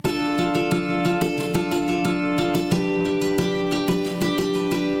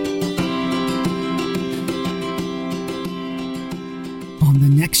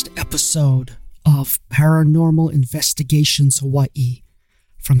episode of Paranormal Investigations Hawaii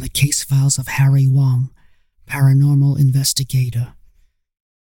from the case files of Harry Wong, Paranormal Investigator.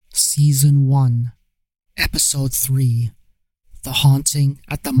 Season 1, Episode 3, The Haunting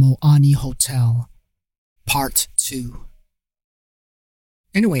at the Moani Hotel, Part 2.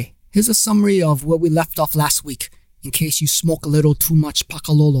 Anyway, here's a summary of where we left off last week, in case you smoke a little too much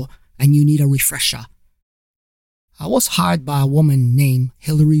pakalolo and you need a refresher. I was hired by a woman named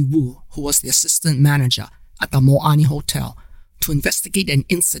Hillary Wu, who was the assistant manager at the Moani Hotel, to investigate an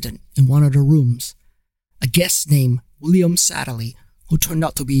incident in one of the rooms. A guest named William Satterley, who turned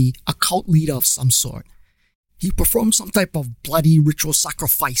out to be a cult leader of some sort. He performed some type of bloody ritual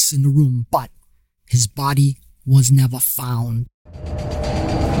sacrifice in the room, but his body was never found.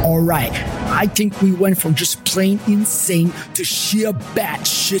 Alright, I think we went from just plain insane to sheer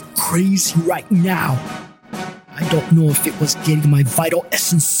batshit crazy right now. I don't know if it was getting my vital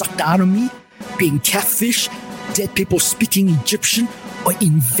essence sucked out of me, being catfish, dead people speaking Egyptian, or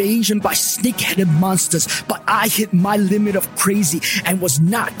invasion by snake-headed monsters, but I hit my limit of crazy and was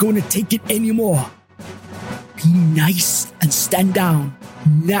not going to take it anymore. Be nice and stand down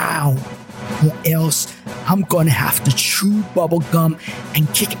now, or else I'm going to have to chew bubblegum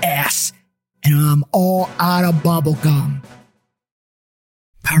and kick ass, and I'm all out of bubblegum.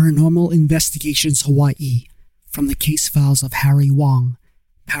 Paranormal Investigations Hawaii from the case files of Harry Wong,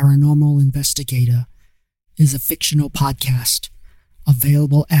 Paranormal Investigator, is a fictional podcast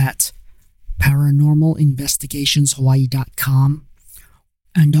available at paranormalinvestigationshawaii.com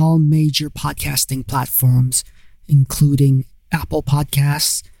and all major podcasting platforms, including Apple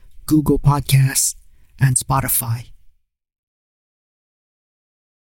Podcasts, Google Podcasts, and Spotify.